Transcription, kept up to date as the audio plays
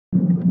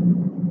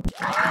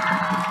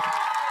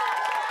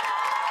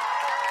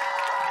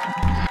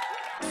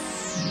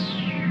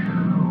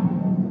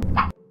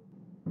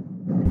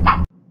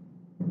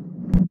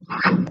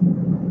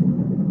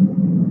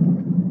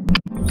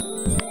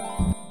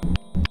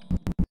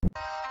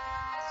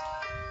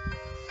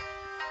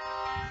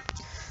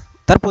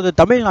தற்போது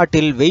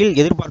தமிழ்நாட்டில் வெயில்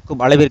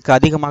எதிர்பார்க்கும் அளவிற்கு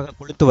அதிகமாக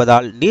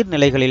கொளுத்துவதால்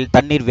நீர்நிலைகளில்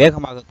தண்ணீர்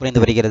வேகமாக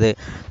குறைந்து வருகிறது.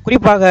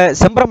 குறிப்பாக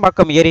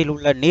செம்பரம்பாக்கம் ஏரியில்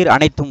உள்ள நீர்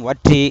அனைத்தும்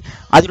வற்றி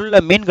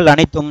அதிலுள்ள மீன்கள்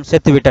அனைத்தும்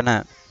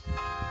செத்துவிட்டன.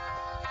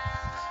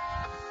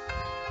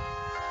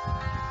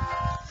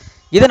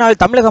 இதனால்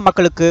தமிழக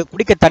மக்களுக்கு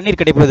குடிக்க தண்ணீர்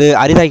கிடைப்பது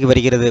அரிதாகி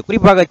வருகிறது.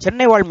 குறிப்பாக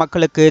சென்னை வாழ்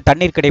மக்களுக்கு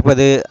தண்ணீர்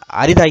கிடைப்பது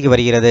அரிதாகி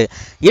வருகிறது.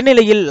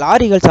 இந்நிலையில்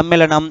லாரிகள்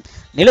சம்மேளனம்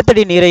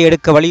நிலத்தடி நீரை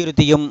எடுக்க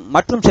வலியுறுத்தியும்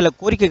மற்றும் சில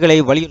கோரிக்கைகளை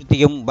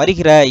வலியுறுத்தியும்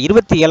வருகிற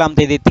 27ஆம்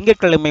தேதி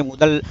திங்கட்கிழமை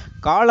முதல்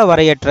கால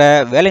வரையற்ற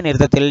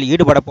வேலைநிறுத்தத்தில்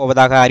ஈடுபட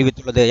போவதாக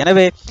அறிவித்துள்ளது.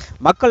 எனவே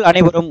மக்கள்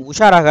அனைவரும்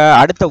உஷாராக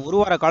அடுத்த ஒரு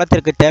வார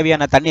காலத்திற்கு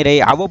தேவையான தண்ணீரை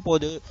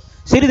அவ்வப்போது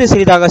சிறிது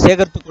சிறிதாக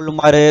சேகரித்துக்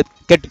கொள்ளுமாறு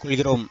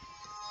கேட்டுக்கொள்கிறோம்.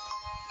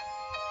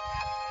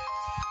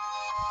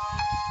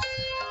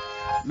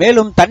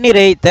 மேலும்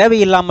தண்ணீரை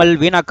தேவையில்லாமல்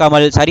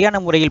வீணாக்காமல் சரியான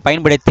முறையில்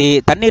பயன்படுத்தி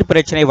தண்ணீர்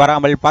பிரச்சனை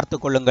வராமல்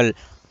பார்த்துக் கொள்ளுங்கள்.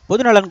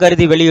 பொதுநலன்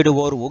கருதி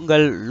வெளியிடுவோர்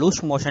உங்கள்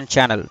லூஸ் மோஷன்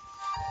சேனல்.